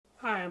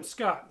I'm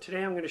Scott.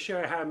 Today I'm going to show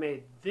you how I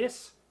made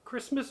this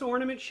Christmas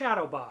ornament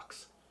shadow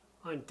box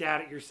on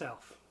Dad It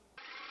Yourself.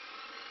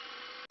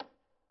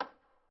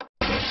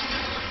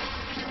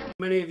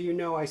 Many of you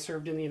know I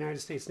served in the United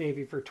States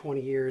Navy for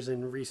 20 years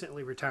and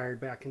recently retired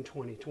back in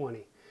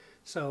 2020.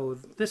 So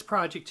this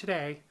project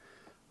today,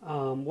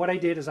 what I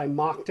did is I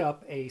mocked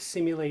up a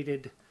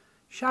simulated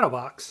shadow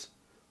box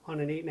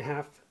on an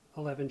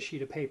 8.5/11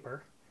 sheet of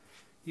paper,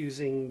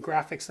 using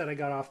graphics that I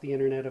got off the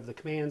internet of the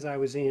commands I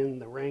was in,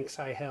 the ranks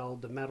I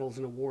held, the medals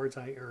and awards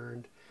I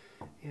earned,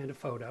 and a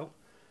photo.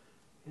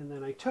 And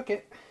then I took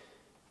it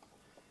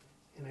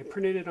and I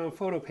printed it on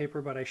photo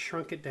paper, but I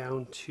shrunk it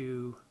down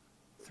to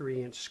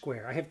 3-inch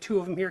square. I have 2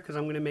 of them here because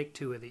I'm going to make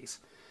 2 of these.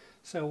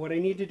 So what I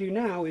need to do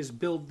now is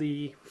build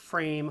the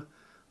frame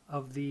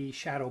of the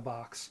shadow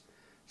box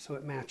so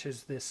it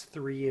matches this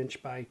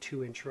 3-inch by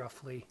 2-inch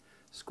roughly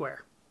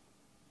square.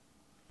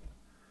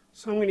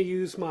 So I'm going to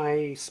use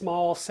my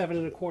small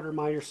 7 1/4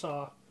 miter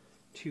saw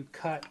to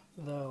cut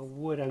the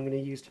wood I'm going to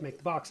use to make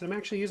the box. And I'm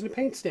actually using a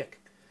paint stick.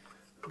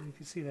 I don't know if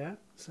you see that.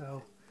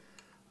 So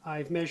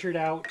I've measured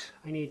out,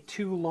 I need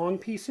 2 long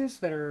pieces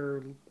that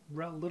are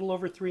a little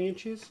over 3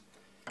 inches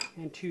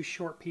and 2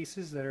 short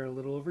pieces that are a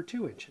little over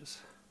 2 inches.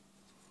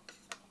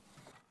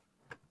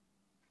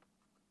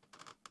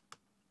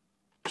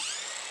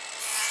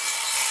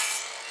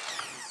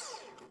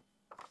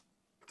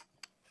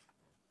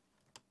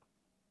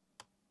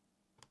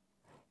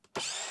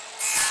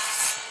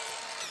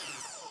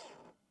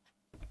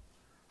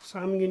 So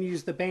I'm going to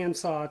use the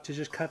bandsaw to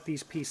just cut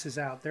these pieces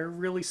out. They're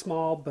really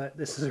small, but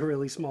this is a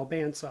really small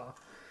bandsaw.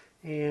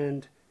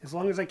 And as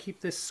long as I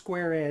keep this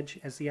square edge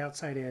as the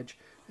outside edge,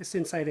 this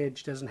inside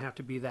edge doesn't have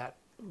to be that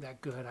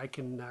good. I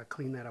can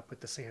clean that up with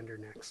the sander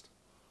next.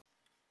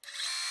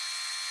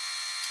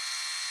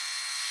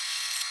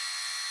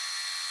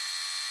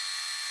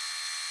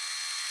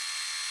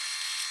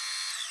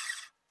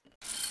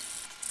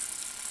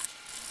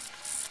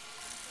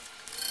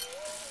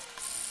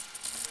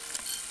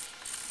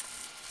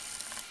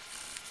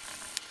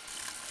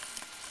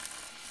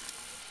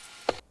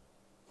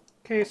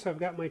 Okay, so I've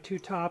got my 2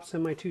 tops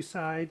and my 2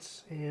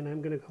 sides, and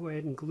I'm going to go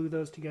ahead and glue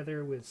those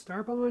together with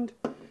Starbond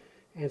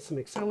and some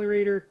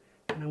accelerator,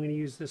 and I'm going to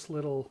use this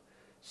little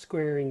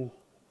squaring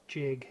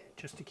jig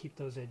just to keep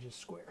those edges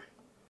square.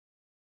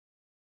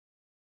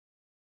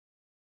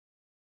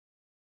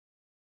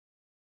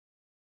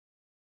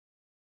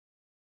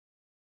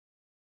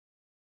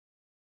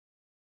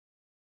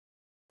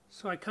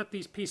 So I cut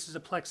these pieces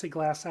of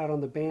plexiglass out on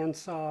the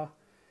bandsaw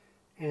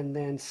and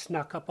then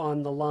snuck up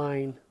on the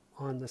line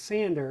on the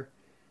sander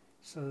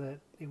so that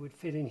it would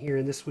fit in here,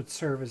 and this would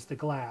serve as the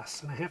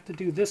glass. And I have to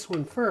do this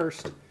one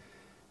first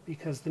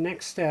because the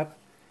next step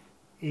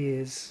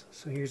is,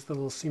 so here's the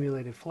little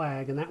simulated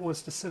flag, and that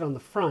wants to sit on the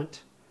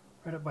front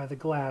right up by the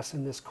glass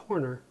in this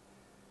corner,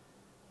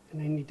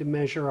 and I need to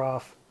measure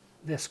off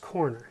this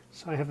corner.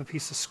 So I have a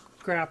piece of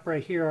scrap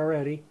right here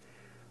already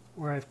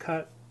where I've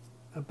cut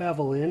a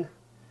bevel in,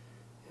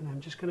 and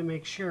I'm just going to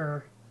make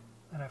sure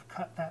that I've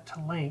cut that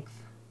to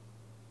length.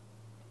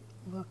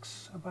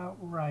 Looks about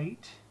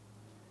right,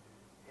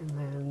 and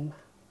then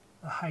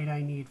the height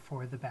I need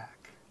for the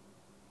back.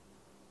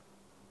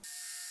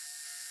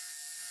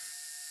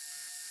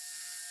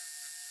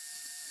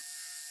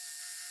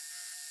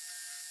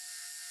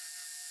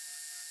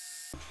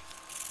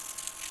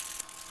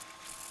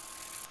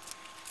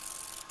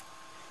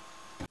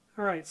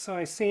 Alright, so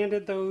I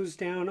sanded those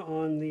down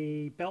on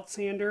the belt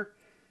sander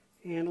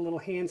and a little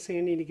hand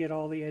sanding to get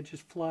all the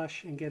edges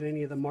flush and get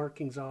any of the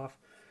markings off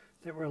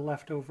that were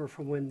left over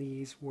from when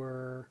these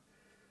were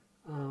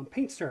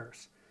paint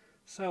stirrers.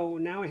 So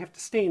now I have to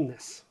stain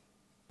this.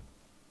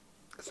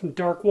 Some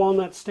dark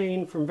walnut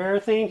stain from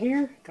Varathane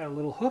here. Got a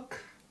little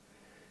hook,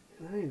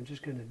 and I am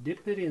just going to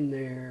dip it in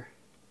there.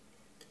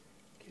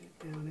 Get it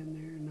down in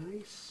there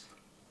nice.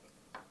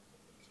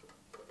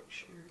 Make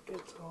sure it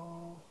gets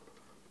all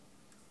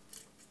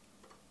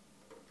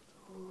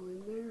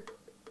in there.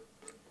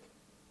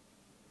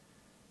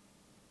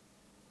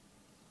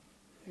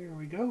 There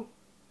we go.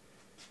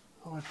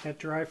 I'll let that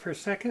dry for a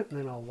second and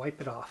then I'll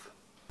wipe it off.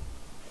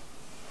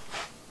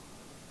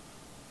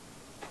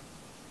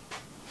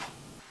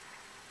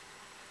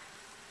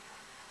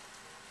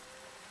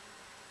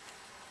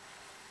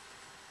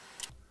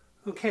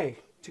 Okay,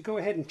 to go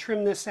ahead and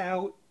trim this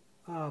out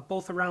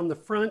both around the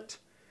front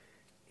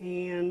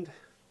and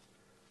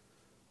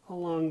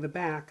along the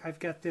back, I've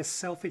got this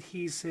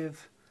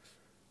self-adhesive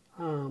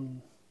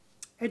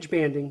edge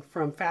banding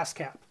from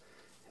FastCap.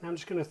 And I'm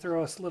just going to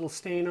throw a little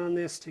stain on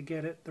this to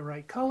get it the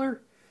right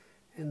color,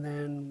 and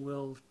then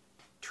we'll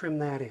trim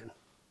that in.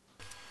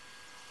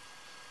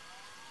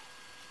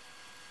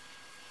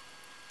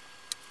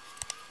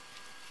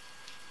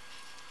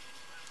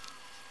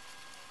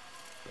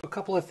 A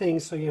couple of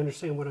things so you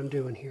understand what I'm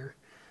doing here.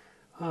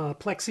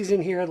 Plexi's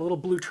in here, the little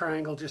blue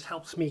triangle just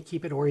helps me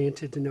keep it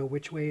oriented to know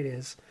which way it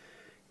is.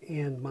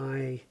 And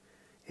my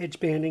edge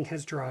banding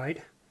has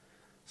dried.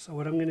 So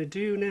what I'm going to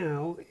do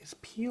now is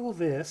peel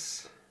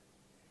this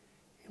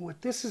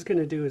what this is going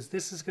to do is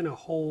this is going to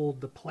hold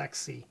the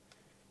plexi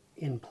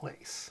in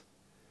place.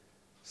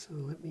 So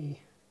let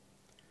me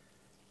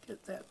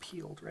get that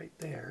peeled right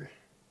there.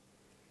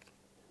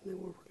 And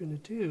then what we're going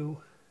to do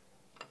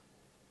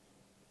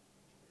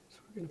is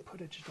we're going to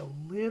put it just a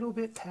little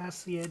bit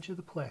past the edge of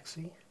the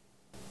plexi.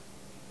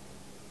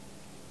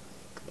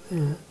 Like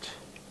that.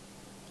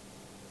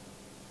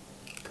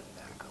 Come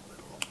back a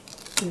little.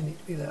 Doesn't need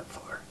to be that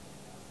far.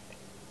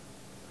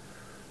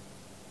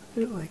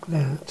 Put it like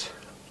that.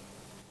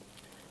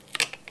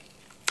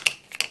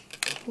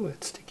 Oh,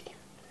 it's sticky.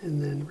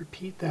 And then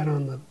repeat that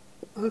on the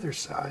other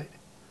side.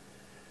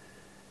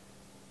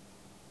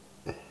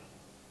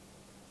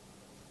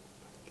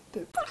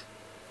 And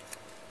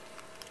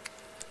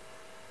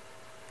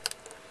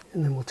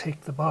then we'll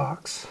take the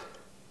box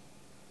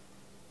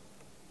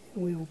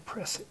and we will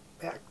press it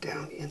back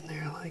down in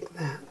there like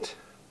that.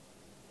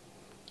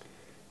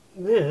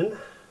 And then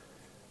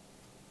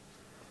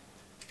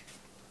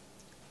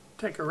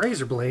take a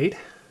razor blade.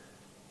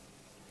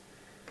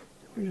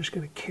 We're just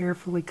going to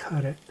carefully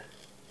cut it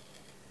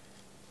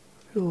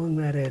along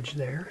that edge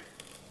there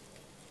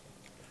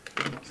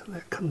so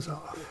that comes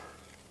off.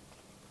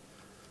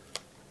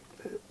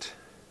 That's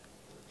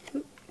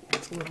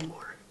a little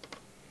more.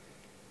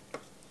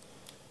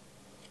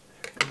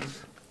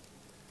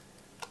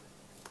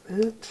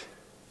 That.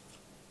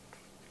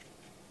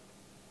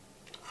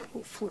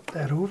 We'll flip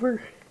that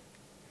over.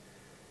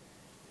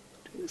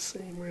 Do the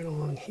same right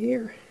along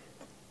here.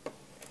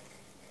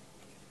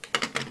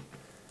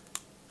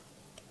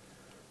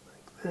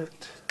 Like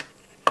that.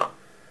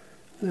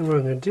 And then what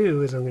I'm going to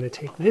do is I'm going to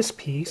take this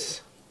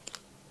piece.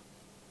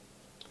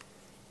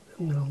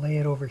 I'm going to lay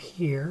it over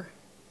here.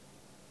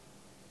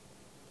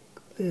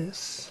 Like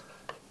this.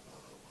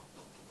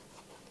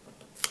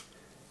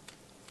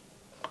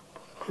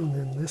 And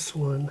then this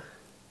one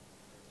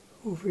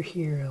over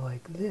here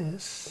like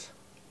this.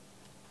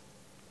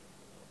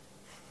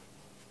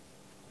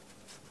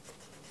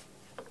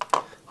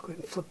 Go ahead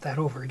and flip that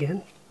over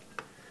again.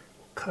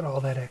 Cut all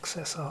that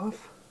excess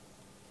off.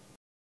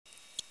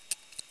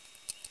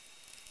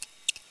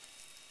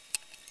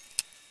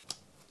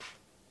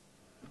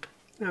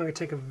 Now I'm going to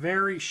take a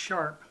very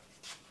sharp,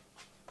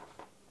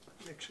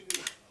 I'm actually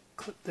going to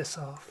clip this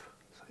off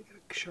so I get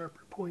a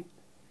sharper point.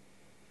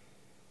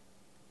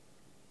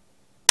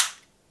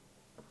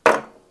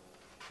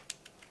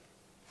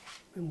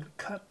 I'm going to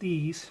cut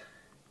these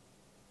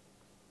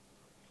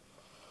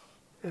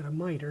at a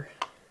miter.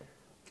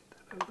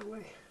 Get that out of the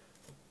way.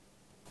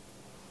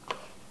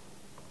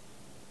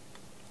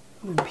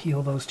 And then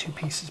peel those two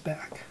pieces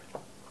back.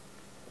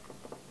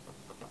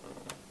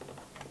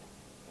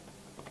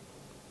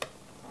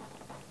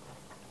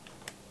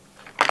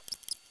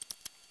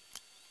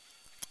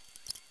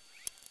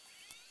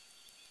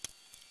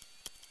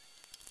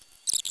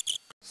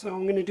 So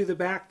I'm going to do the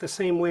back the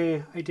same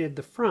way I did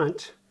the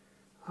front.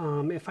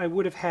 If I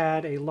would have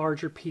had a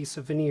larger piece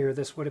of veneer,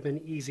 this would have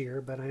been easier,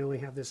 but I only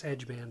have this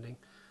edge banding.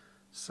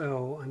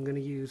 So I'm going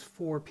to use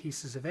 4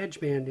 pieces of edge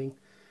banding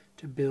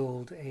to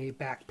build a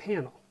back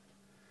panel.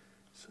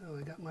 So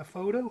I got my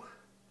photo,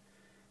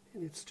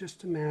 and it's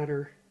just a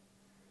matter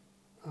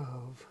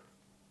of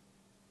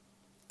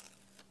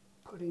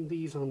putting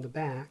these on the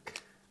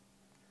back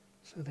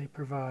so they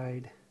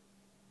provide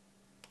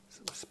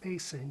some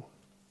spacing.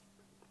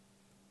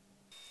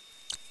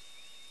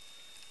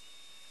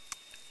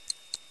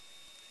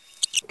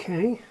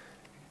 Okay,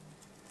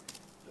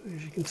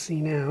 as you can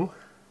see now,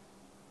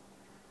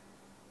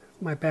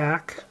 my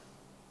back,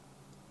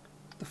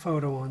 the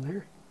photo on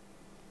there.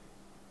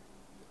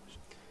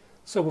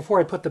 So before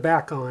I put the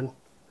back on,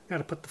 I got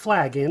to put the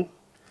flag in.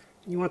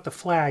 You want the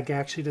flag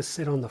actually to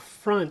sit on the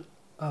front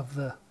of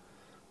the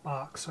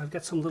box. So I've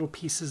got some little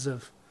pieces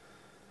of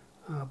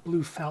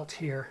blue felt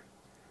here,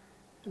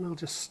 and I'll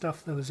just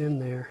stuff those in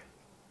there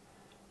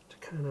to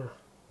kind of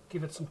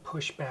give it some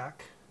pushback.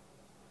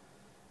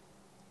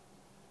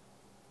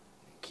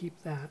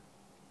 Keep that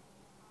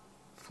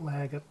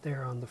flag up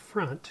there on the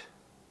front.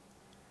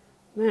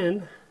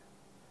 Then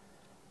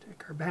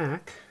take our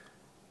back.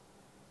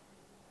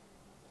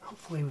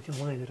 Hopefully we can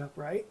line it up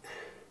right.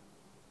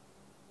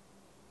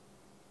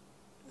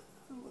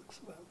 That looks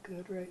about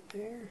good right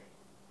there.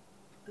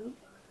 Oh.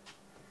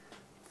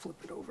 Flip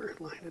it over,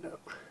 line it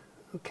up.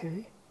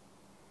 Okay.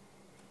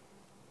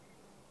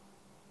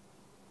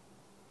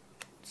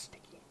 It's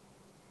sticky.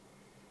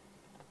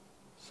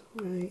 So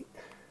right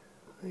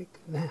like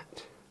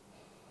that.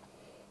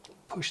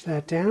 Push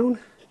that down,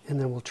 and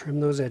then we'll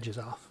trim those edges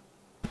off.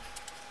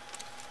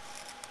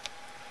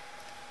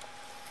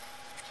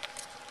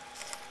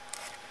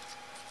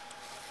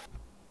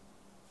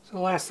 So the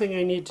last thing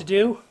I need to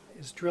do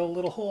is drill a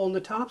little hole in the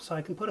top so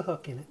I can put a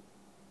hook in it.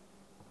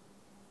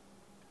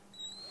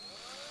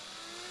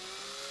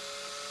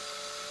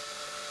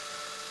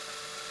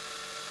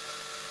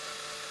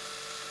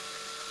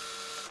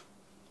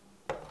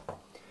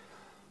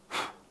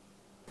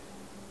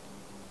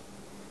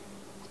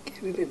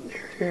 Get it in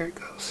there. There it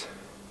goes.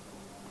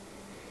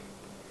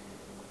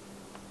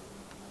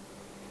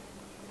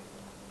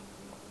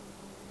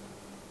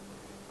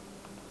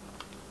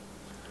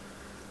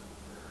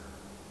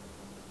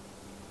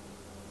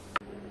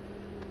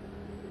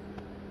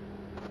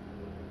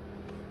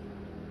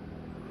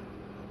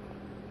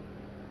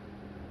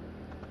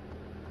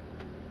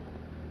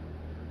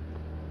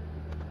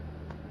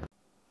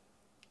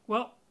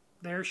 Well,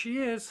 there she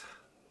is.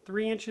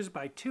 3 inches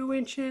by 2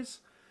 inches.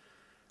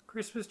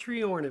 Christmas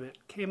tree ornament.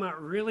 Came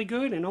out really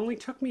good and only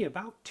took me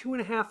about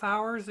 2.5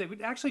 hours.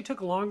 It actually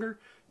took longer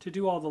to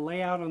do all the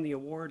layout on the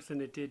awards than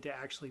it did to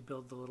actually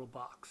build the little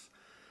box.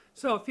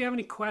 So if you have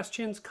any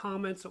questions,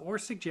 comments, or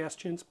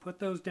suggestions, put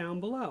those down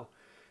below.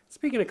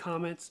 Speaking of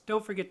comments,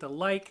 don't forget to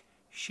like,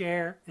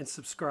 share, and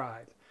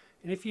subscribe.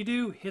 And if you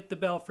do, hit the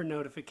bell for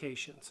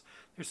notifications.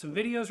 There's some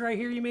videos right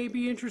here you may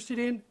be interested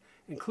in,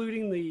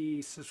 including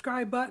the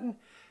subscribe button.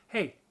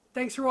 Hey,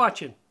 thanks for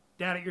watching.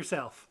 Dad it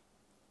yourself.